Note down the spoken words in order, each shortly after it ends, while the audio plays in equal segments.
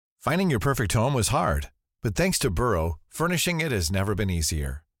Finding your perfect home was hard, but thanks to Burrow, furnishing it has never been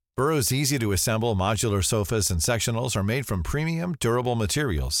easier. Burrow's easy-to-assemble modular sofas and sectionals are made from premium, durable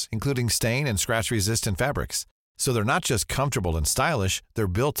materials, including stain and scratch-resistant fabrics. So they're not just comfortable and stylish, they're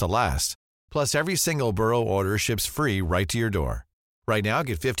built to last. Plus, every single Burrow order ships free right to your door. Right now,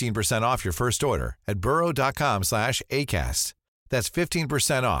 get 15% off your first order at burrow.com/ACAST. That's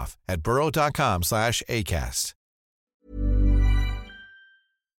 15% off at burrow.com/ACAST.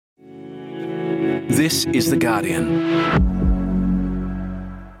 This is The Guardian.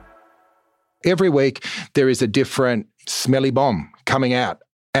 Every week there is a different smelly bomb coming out,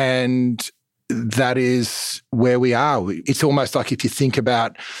 and that is where we are. It's almost like if you think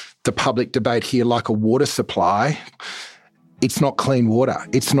about the public debate here like a water supply, it's not clean water.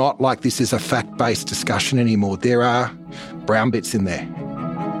 It's not like this is a fact-based discussion anymore. There are brown bits in there.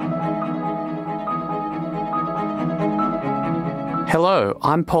 Hello,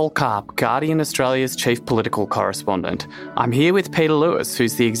 I'm Paul Karp, Guardian Australia's chief political correspondent. I'm here with Peter Lewis,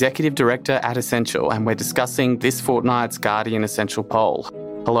 who's the executive director at Essential, and we're discussing this fortnight's Guardian Essential poll.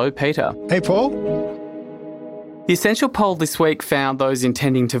 Hello, Peter. Hey, Paul. The Essential poll this week found those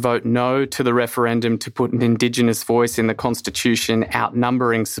intending to vote no to the referendum to put an Indigenous voice in the Constitution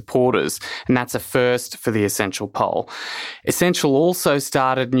outnumbering supporters, and that's a first for the Essential poll. Essential also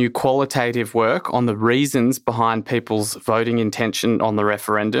started new qualitative work on the reasons behind people's voting intention on the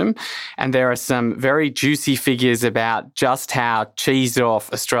referendum, and there are some very juicy figures about just how cheesed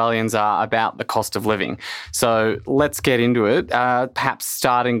off Australians are about the cost of living. So let's get into it, perhaps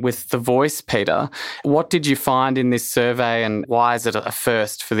starting with the voice, Peter. What did you find in this survey, and why is it a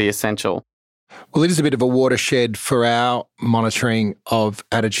first for the Essential? Well, it is a bit of a watershed for our monitoring of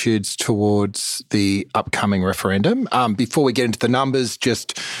attitudes towards the upcoming referendum. Before we get into the numbers,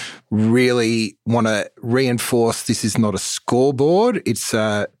 just really want to reinforce this is not a scoreboard. It's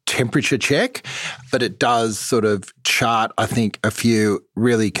a temperature check, but it does sort of chart, I think, a few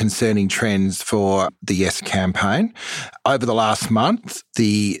really concerning trends for the Yes campaign. Over the last month,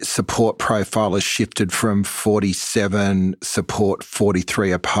 the support profile has shifted from 47 support,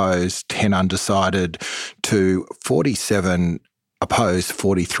 43 opposed, 10 undecided to 47 opposed,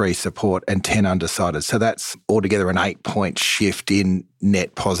 43 support and 10 undecided. So that's altogether an 8-point shift in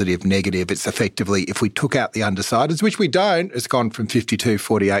net positive, negative. It's effectively, if we took out the undecideds, which we don't, it's gone from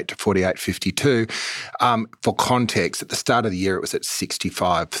 52-48 to 48-52. For context, at the start of the year, it was at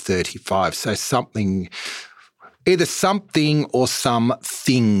 65-35. So either something or some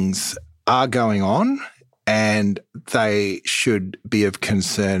things are going on, and they should be of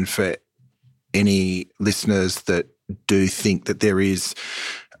concern for any listeners that do think that there is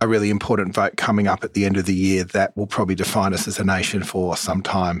a really important vote coming up at the end of the year that will probably define us as a nation for some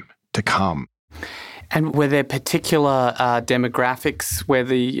time to come. And were there particular demographics where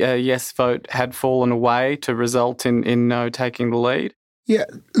the yes vote had fallen away to result in no taking the lead? Yeah,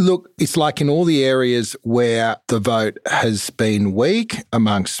 look, it's like in all the areas where the vote has been weak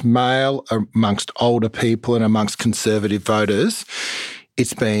amongst male, amongst older people and amongst conservative voters,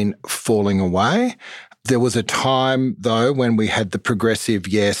 it's been falling away. There was a time, though, when we had the progressive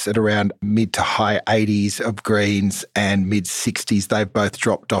yes at around mid to high 80s of Greens and mid 60s. They've both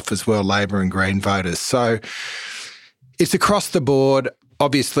dropped off as well, Labor and Green voters. So it's across the board.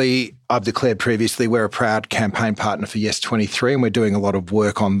 Obviously, I've declared previously we're a proud campaign partner for Yes 23, and we're doing a lot of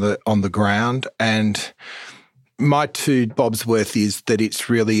work on the ground. And my two bobs worth is that it's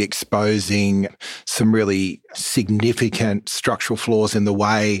really exposing some really significant structural flaws in the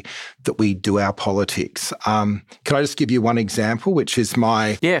way that we do our politics. Can I just give you one example, which is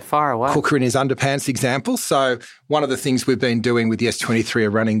my fire away. Cooker in his underpants example? So one of the things we've been doing with Yes 23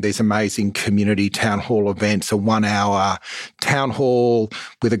 are running these amazing community town hall events, a 1-hour town hall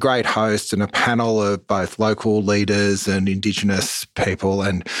with a great host and a panel of both local leaders and Indigenous people.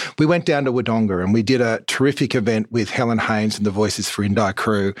 And we went down to Wodonga and we did a terrific event with Helen Haynes and the Voices for Indi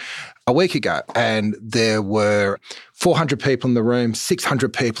crew a week ago, and there were 400 people in the room,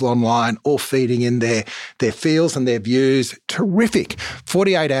 600 people online, all feeding in their feels and their views. Terrific.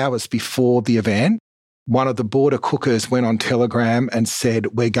 48 hours before the event, one of the border cookers went on Telegram and said,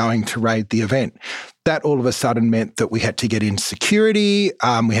 we're going to raid the event. That all of a sudden meant that we had to get in security.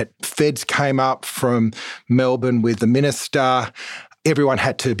 We had feds came up from Melbourne with the minister. Everyone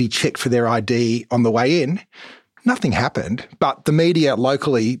had to be checked for their ID on the way in. Nothing happened, but the media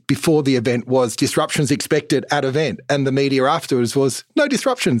locally before the event was disruptions expected at event, and the media afterwards was no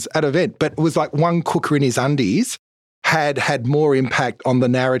disruptions at event. But it was like one cooker in his undies had more impact on the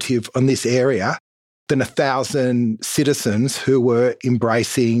narrative on this area than 1,000 citizens who were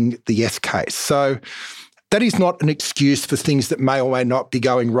embracing the yes case. So That is not an excuse for things that may or may not be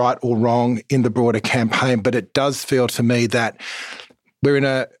going right or wrong in the broader campaign, but it does feel to me that we're in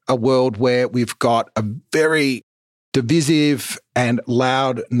a world where we've got a very divisive and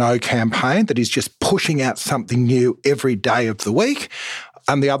loud no campaign that is just pushing out something new every day of the week.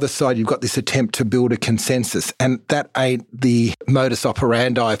 On the other side, you've got this attempt to build a consensus, and that ain't the modus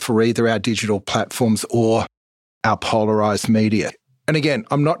operandi for either our digital platforms or our polarised media. And again,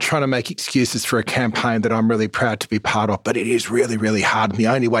 I'm not trying to make excuses for a campaign that I'm really proud to be part of, but it is really, really hard. And the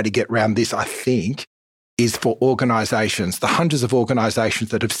only way to get around this, I think, is for organisations, the hundreds of organisations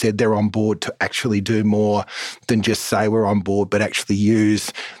that have said they're on board, to actually do more than just say we're on board, but actually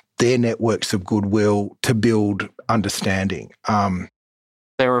use their networks of goodwill to build understanding.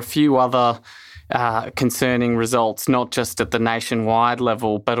 There are a few other concerning results, not just at the nationwide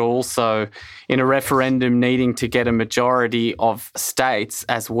level, but also in a referendum needing to get a majority of states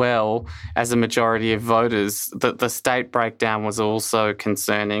as well as a majority of voters. The state breakdown was also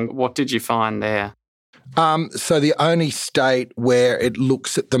concerning. What did you find there? So the only state where it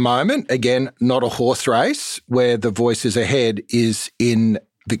looks at the moment, again, not a horse race, where the voice is ahead is in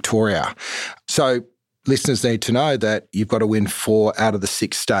Victoria. So listeners need to know that you've got to win 4 out of the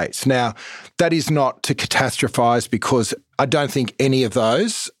 6 states. Now, that is not to catastrophise, because I don't think any of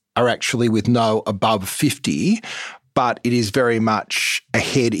those are actually with no above 50, but it is very much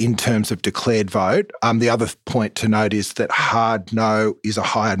ahead in terms of declared vote. The other point to note is that hard no is a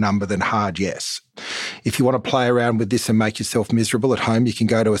higher number than hard yes. If you want to play around with this and make yourself miserable at home, you can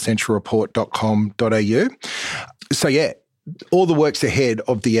go to essentialreport.com.au. So, yeah, all the work's ahead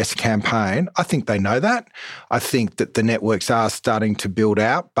of the Yes campaign. I think they know that. I think that the networks are starting to build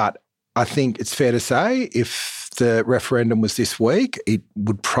out, but I think it's fair to say if the referendum was this week, it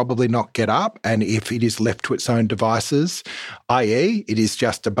would probably not get up. And if it is left to its own devices, i.e. it is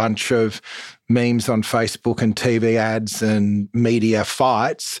just a bunch of memes on Facebook and TV ads and media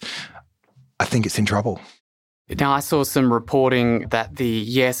fights, I think it's in trouble. Now, I saw some reporting that the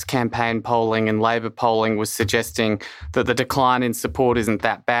Yes campaign polling and Labor polling was suggesting that the decline in support isn't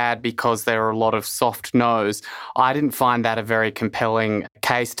that bad because there are a lot of soft no's. I didn't find that a very compelling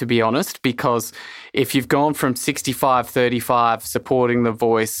case, to be honest, because if you've gone from 65-35 supporting the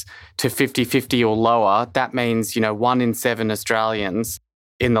voice to 50-50 or lower, that means, 1 in 7 Australians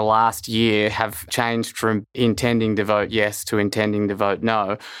in the last year have changed from intending to vote yes to intending to vote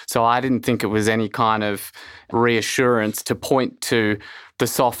no. So I didn't think it was any kind of reassurance to point to the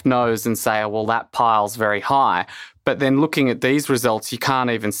soft no's and say, oh, well, that pile's very high. But then looking at these results, you can't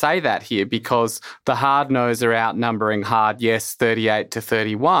even say that here because the hard no's are outnumbering hard yes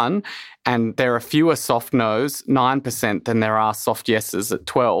 38-31, and there are fewer soft no's, 9%, than there are soft yeses at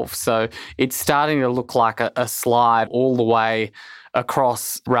 12. So it's starting to look like a slide all the way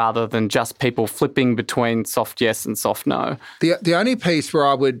across rather than just people flipping between soft yes and soft no. The only piece where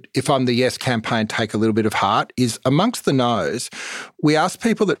I would, if I'm the yes campaign, take a little bit of heart is amongst the no's, we asked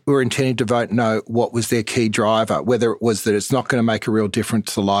people that were intending to vote no what was their key driver, whether it was that it's not going to make a real difference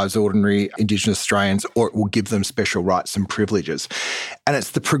to the lives of ordinary Indigenous Australians or it will give them special rights and privileges. And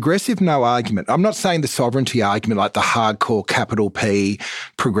it's the progressive no argument. I'm not saying the sovereignty argument like the hardcore capital P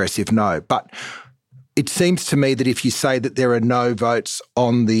progressive no, but it seems to me that if you say that there are no votes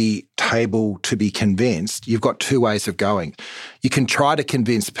on the table to be convinced, you've got 2 ways of going. You can try to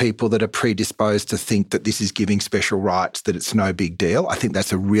convince people that are predisposed to think that this is giving special rights, that it's no big deal. I think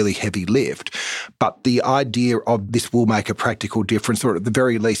that's a really heavy lift. But the idea of this will make a practical difference, or at the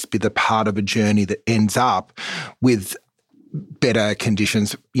very least be the part of a journey that ends up with better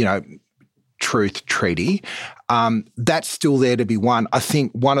conditions, truth treaty, that's still there to be won. I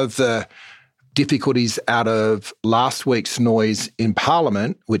think one of the difficulties out of last week's noise in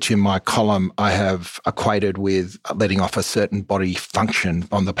Parliament, which in my column I have equated with letting off a certain body function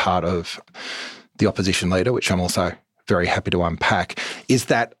on the part of the opposition leader, which I'm also very happy to unpack, is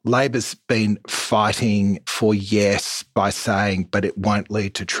that Labor's been fighting for yes by saying, but it won't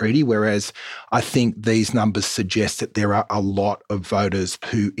lead to treaty, whereas I think these numbers suggest that there are a lot of voters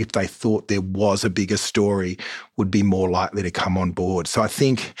who, if they thought there was a bigger story, would be more likely to come on board. So I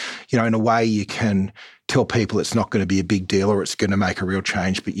think, in a way you can tell people it's not going to be a big deal or it's going to make a real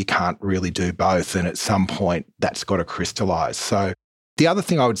change, but you can't really do both. And at some point that's got to crystallise. So the other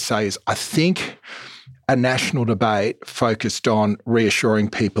thing I would say is I think a national debate focused on reassuring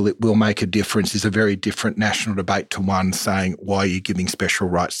people it will make a difference is a very different national debate to one saying, why are you giving special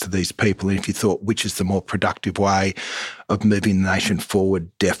rights to these people? And if you thought which is the more productive way of moving the nation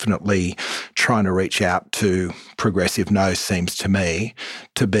forward, definitely trying to reach out to progressive no seems to me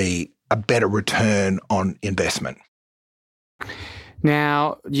to be a better return on investment.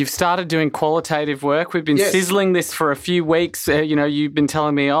 Now, you've started doing qualitative work. We've been sizzling this for a few weeks. You've been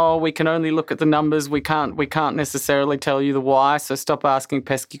telling me, we can only look at the numbers. We can't necessarily tell you the why, so stop asking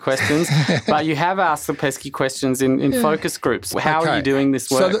pesky questions. But you have asked the pesky questions in focus groups. How are you doing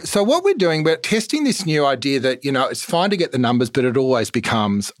this work? So what we're doing, we're testing this new idea that, it's fine to get the numbers, but it always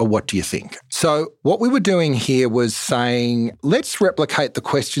becomes a what do you think? So what we were doing here was saying, let's replicate the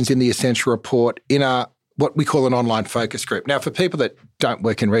questions in the Essential Report in what we call an online focus group. Now, for people that don't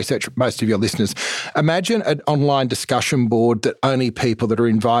work in research, most of your listeners, imagine an online discussion board that only people that are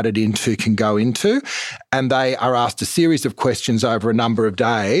invited into can go into, and they are asked a series of questions over a number of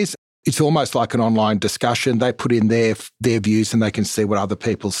days. It's almost like an online discussion. They put in their views and they can see what other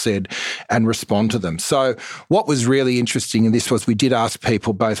people said and respond to them. So what was really interesting in this was we did ask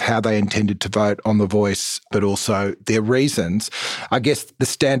people both how they intended to vote on The Voice, but also their reasons. I guess the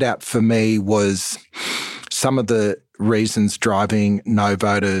standout for me was some of the reasons driving no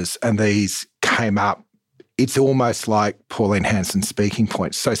voters, and these came up. It's almost like Pauline Hanson's speaking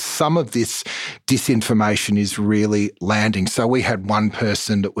points. So some of this disinformation is really landing. So we had one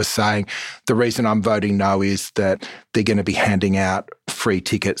person that was saying, the reason I'm voting no is that they're going to be handing out free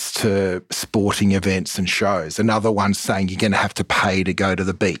tickets to sporting events and shows. Another one saying you're going to have to pay to go to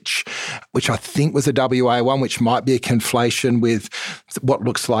the beach, which I think was a WA one, which might be a conflation with what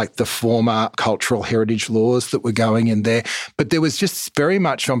looks like the former cultural heritage laws that were going in there. But there was just very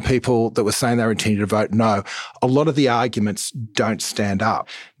much on people that were saying they were intending to vote no. A lot of the arguments don't stand up.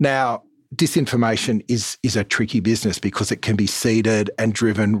 Now, disinformation is a tricky business because it can be seeded and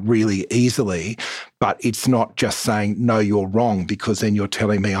driven really easily, but it's not just saying, no, you're wrong, because then you're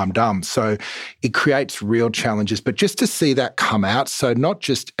telling me I'm dumb. So it creates real challenges. But just to see that come out, so not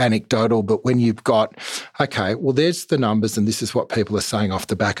just anecdotal, but when you've got, okay, well, there's the numbers and this is what people are saying off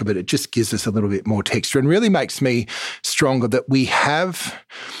the back of it, it just gives us a little bit more texture and really makes me stronger that we have,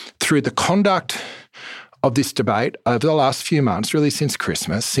 through the conduct of this debate over the last few months, really since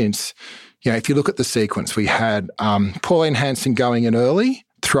Christmas, if you look at the sequence, we had Pauline Hanson going in early,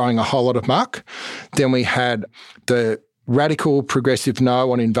 throwing a whole lot of muck. Then we had the radical progressive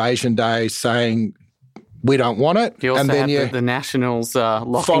no on Invasion Day saying, we don't want it. You also had the Nationals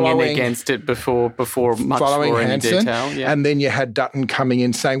locking in against it before much more in detail. Yeah. And then you had Dutton coming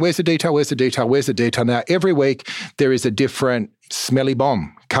in saying, where's the detail, where's the detail, where's the detail? Now, every week there is a different smelly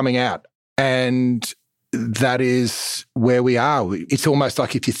bomb coming out. And that is where we are. It's almost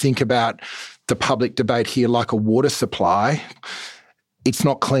like if you think about the public debate here like a water supply, it's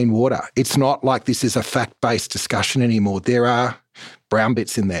not clean water. It's not like this is a fact-based discussion anymore. There are brown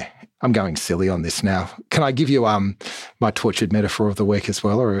bits in there. I'm going silly on this now. Can I give you my tortured metaphor of the week as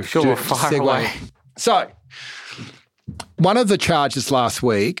well? Or sure, fire away. So, one of the charges last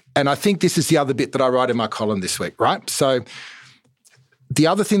week, and I think this is the other bit that I write in my column this week, right? So, the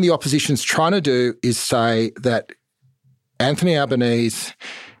other thing the opposition's trying to do is say that Anthony Albanese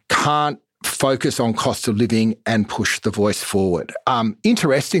can't focus on cost of living and push The Voice forward.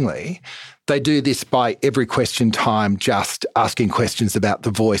 Interestingly, they do this by every question time just asking questions about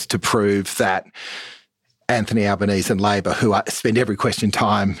The Voice to prove that Anthony Albanese and Labor, who spend every question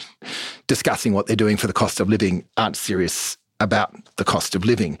time discussing what they're doing for the cost of living, aren't serious about the cost of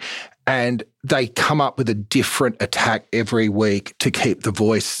living. And they come up with a different attack every week to keep The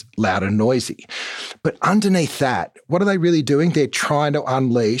Voice loud and noisy. But underneath that, what are they really doing? They're trying to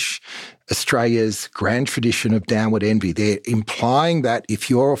unleash Australia's grand tradition of downward envy. They're implying that if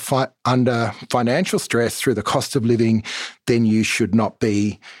you're under financial stress through the cost of living, then you should not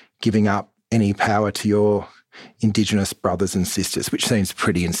be giving up any power to your Indigenous brothers and sisters, which seems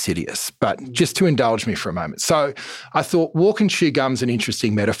pretty insidious. But just to indulge me for a moment. So I thought walk and chew gum's an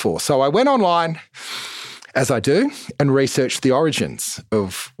interesting metaphor. So I went online, as I do, and researched the origins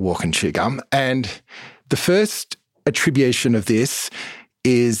of walk and chew gum. And the first attribution of this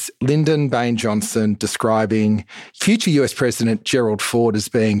is Lyndon Baines Johnson describing future US President Gerald Ford as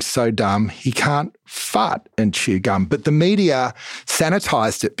being so dumb he can't fart and chew gum. But the media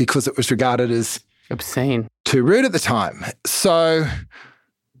sanitised it because it was regarded as obscene, too rude at the time. So,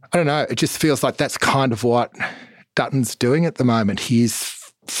 I don't know, it just feels like that's kind of what Dutton's doing at the moment. He's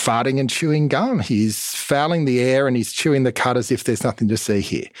farting and chewing gum. He's fouling the air and he's chewing the cud as if there's nothing to see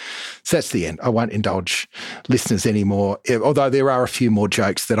here. So that's the end. I won't indulge listeners anymore, although there are a few more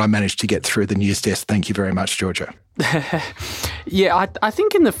jokes that I managed to get through the news desk. Thank you very much, Georgia. Yeah, I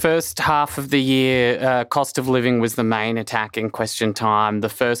think in the first half of the year, cost of living was the main attack in question time. The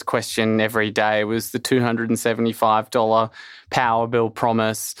first question every day was the $275 power bill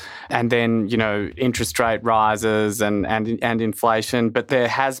promise, and then, interest rate rises and inflation. But there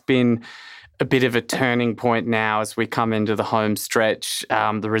has been a bit of a turning point now as we come into the home stretch.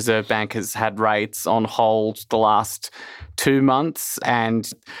 The Reserve Bank has had rates on hold the last 2 months,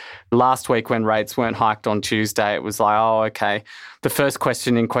 and last week when rates weren't hiked on Tuesday, it was like, oh, okay. The first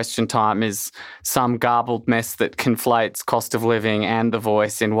question in question time is some garbled mess that conflates cost of living and the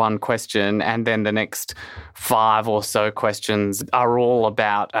voice in one question, and then the next 5 or so questions are all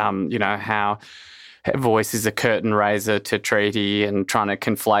about, how voice is a curtain raiser to treaty and trying to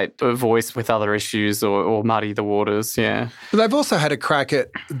conflate a voice with other issues or muddy the waters, yeah. But they've also had a crack at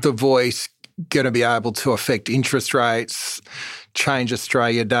the voice going to be able to affect interest rates, change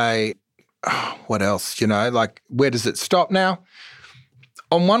Australia Day. Oh, what else, where does it stop now?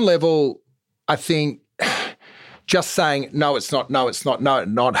 On one level, I think just saying, no, it's not, no, it's not, no,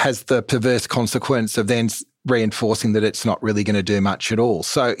 it's not, has the perverse consequence of then reinforcing that it's not really going to do much at all.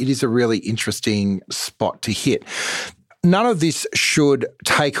 So it is a really interesting spot to hit. None of this should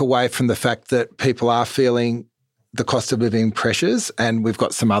take away from the fact that people are feeling the cost of living pressures, and we've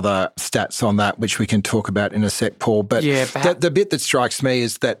got some other stats on that which we can talk about in a sec, Paul. But the bit that strikes me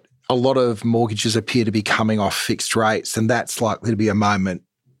is that a lot of mortgages appear to be coming off fixed rates, and that's likely to be a moment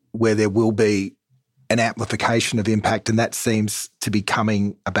where there will be an amplification of impact, and that seems to be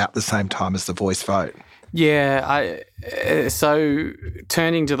coming about the same time as the voice vote. Yeah, so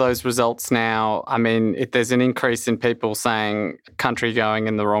turning to those results now, I mean, there's an increase in people saying country going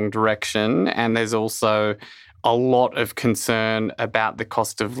in the wrong direction, and there's also a lot of concern about the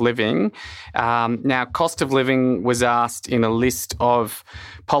cost of living. Now, cost of living was asked in a list of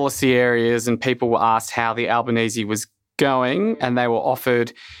policy areas, and people were asked how the Albanese was going, and they were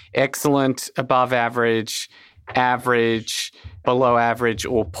offered excellent, above average, average, below average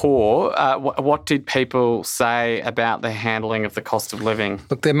or poor. What did people say about the handling of the cost of living?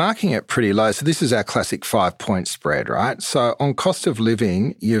 Look, they're marking it pretty low. So this is our classic 5-point spread, right? So on cost of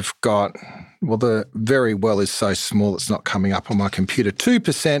living, you've got, well, the very well is so small it's not coming up on my computer,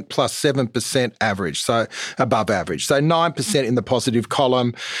 2% plus 7% average, so above average. So 9% in the positive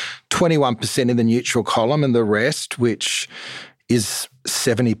column, 21% in the neutral column, and the rest, which is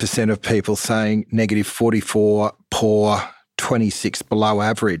 70% of people saying negative 44, poor, 26 below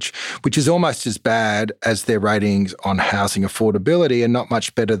average, which is almost as bad as their ratings on housing affordability and not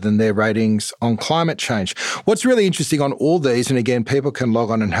much better than their ratings on climate change. What's really interesting on all these, and again, people can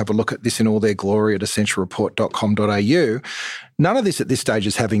log on and have a look at this in all their glory at essentialreport.com.au, none of this at this stage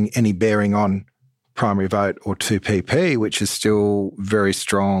is having any bearing on primary vote or 2PP, which is still very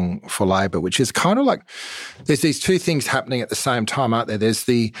strong for Labor, which is kind of like there's these two things happening at the same time, aren't there? There's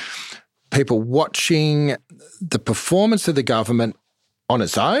the people watching the performance of the government on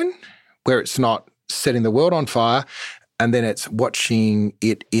its own, where it's not setting the world on fire, and then it's watching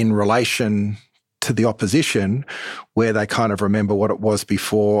it in relation to the opposition, where they kind of remember what it was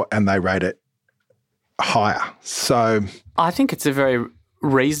before and they rate it higher. So I think it's a very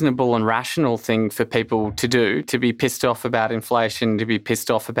reasonable and rational thing for people to do, to be pissed off about inflation, to be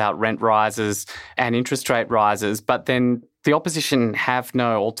pissed off about rent rises and interest rate rises, but then the opposition have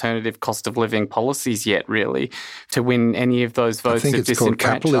no alternative cost of living policies yet, really, to win any of those votes. I think it's called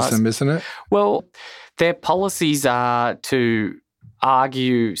capitalism, isn't it? Well, their policies are to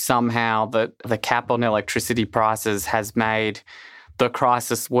argue somehow that the cap on electricity prices has made the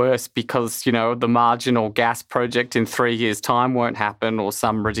crisis worse because, the marginal gas project in 3 years' time won't happen or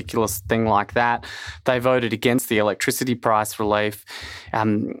some ridiculous thing like that. They voted against the electricity price relief.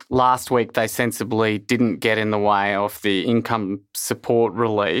 Last week, they sensibly didn't get in the way of the income support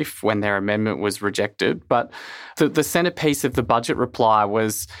relief when their amendment was rejected. But the centrepiece of the budget reply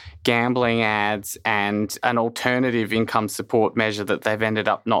was gambling ads and an alternative income support measure that they've ended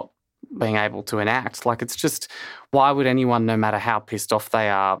up not being able to enact. It's just, why would anyone, no matter how pissed off they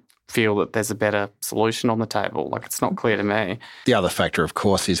are, feel that there's a better solution on the table? It's not clear to me. The other factor, of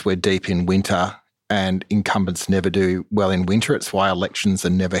course, is we're deep in winter and incumbents never do well in winter. It's why elections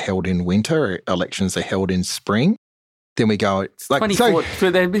are never held in winter. Elections are held in spring. Then we go, it's like 24.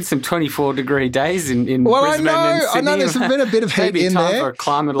 So there have been some 24-degree days in Brisbane and Sydney. I know there's been a bit of heat in there. Maybe time for a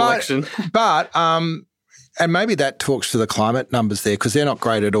climate election. But and maybe that talks to the climate numbers there because they're not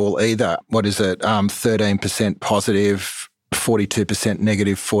great at all either. What is it? 13% positive, 42%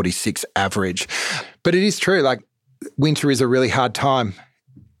 negative, 46 average. But it is true, winter is a really hard time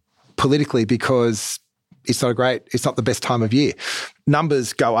politically because it's not the best time of year.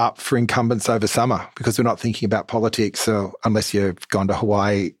 Numbers go up for incumbents over summer because we're not thinking about politics unless you've gone to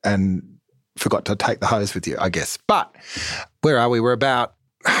Hawaii and forgot to take the hose with you, I guess. But where are we?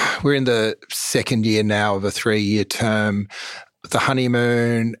 We're in the second year now of a 3-year term. The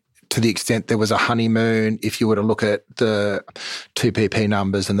honeymoon to the extent there was a honeymoon, if you were to look at the 2PP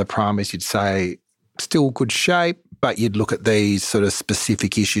numbers and the primaries, you'd say still good shape, but you'd look at these sort of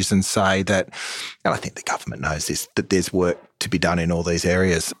specific issues and say that, and I think the government knows this, that there's work to be done in all these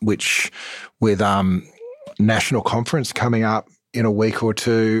areas, which with national conference coming up in a week or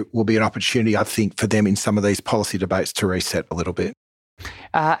two will be an opportunity, I think, for them in some of these policy debates to reset a little bit.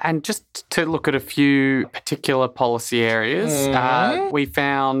 And just to look at a few particular policy areas, we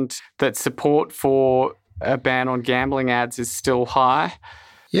found that support for a ban on gambling ads is still high.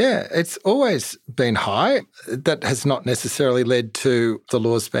 Yeah, it's always been high. That has not necessarily led to the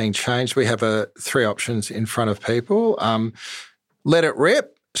laws being changed. We have three options in front of people. Let it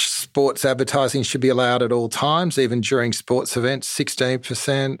rip. Sports advertising should be allowed at all times, even during sports events,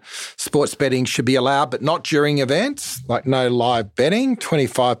 16%. Sports betting should be allowed, but not during events, like no live betting,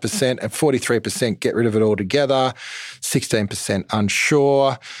 25%, and 43% get rid of it altogether, 16%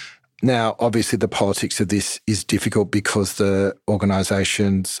 unsure. Now, obviously, the politics of this is difficult because the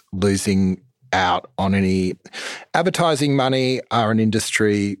organisations losing out on any advertising money are an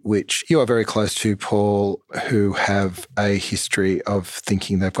industry which you are very close to, Paul, who have a history of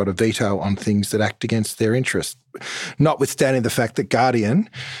thinking they've got a veto on things that act against their interest, notwithstanding the fact that Guardian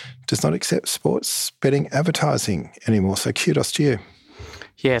does not accept sports betting advertising anymore. So kudos to you.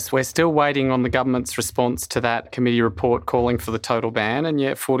 Yes, we're still waiting on the government's response to that committee report calling for the total ban, and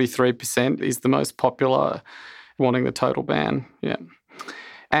yet 43% is the most popular wanting the total ban. Yeah.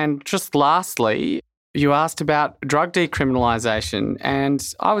 And just lastly, you asked about drug decriminalisation, and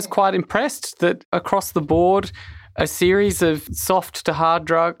I was quite impressed that across the board, a series of soft to hard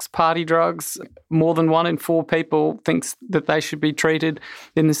drugs, party drugs, more than 1 in 4 people thinks that they should be treated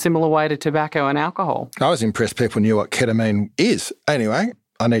in a similar way to tobacco and alcohol. I was impressed people knew what ketamine is. Anyway,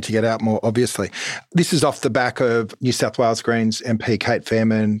 I need to get out more, obviously. This is off the back of New South Wales Greens MP Kate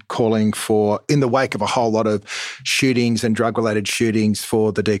Fairman calling for, in the wake of a whole lot of shootings and drug-related shootings,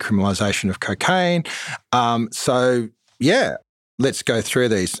 for the decriminalisation of cocaine. Let's go through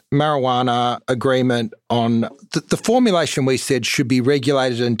these. Marijuana agreement on the formulation we said should be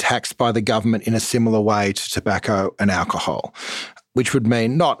regulated and taxed by the government in a similar way to tobacco and alcohol, which would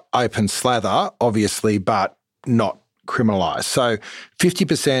mean not open slather, obviously, but not criminalised. So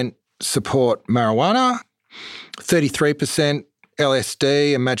 50% support marijuana, 33%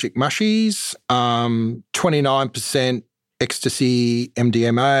 LSD and magic mushies, 29% ecstasy,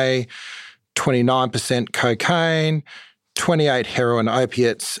 MDMA, 29% cocaine, 28 heroin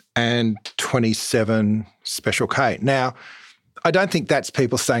opiates, and 27 Special K. Now, I don't think that's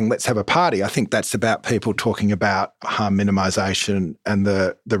people saying, let's have a party. I think that's about people talking about harm minimisation and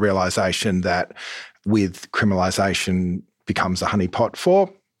the realisation that with criminalisation becomes a honeypot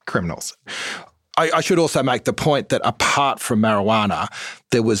for criminals. I should also make the point that apart from marijuana,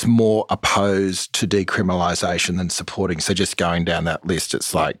 there was more opposed to decriminalisation than supporting. So just going down that list,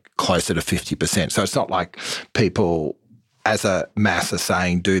 it's like closer to 50%. So it's not like people as a mass are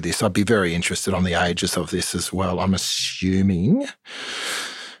saying do this. I'd be very interested on the ages of this as well. I'm assuming,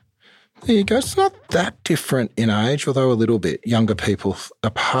 there you go, it's not that different in age, although a little bit. Younger people,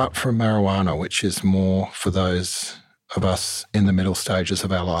 apart from marijuana, which is more for those of us in the middle stages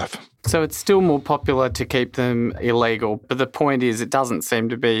of our life. So it's still more popular to keep them illegal, but the point is it doesn't seem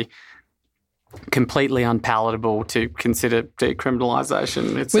to be completely unpalatable to consider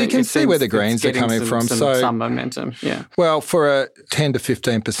decriminalisation. Well, you can see where the Greens are coming from. Some momentum, yeah. Well, for a 10 to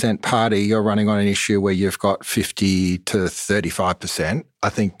 15% party, you're running on an issue where you've got 50 to 35%. I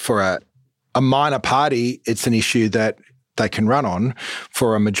think for a minor party, it's an issue that they can run on.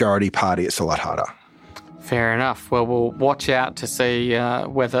 For a majority party, it's a lot harder. Fair enough. Well, we'll watch out to see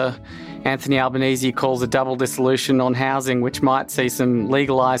whether Anthony Albanese calls a double dissolution on housing, which might see some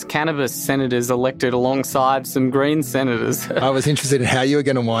legalised cannabis senators elected alongside some Green senators. I was interested in how you were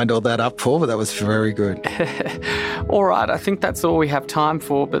going to wind all that up, Paul, but that was very good. All right, I think that's all we have time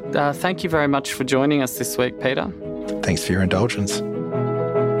for, but thank you very much for joining us this week, Peter. Thanks for your indulgence.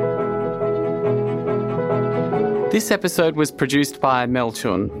 This episode was produced by Mel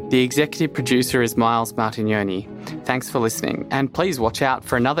Chun. The executive producer is Miles Martignoni. Thanks for listening, and please watch out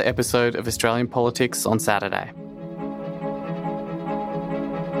for another episode of Australian Politics on Saturday.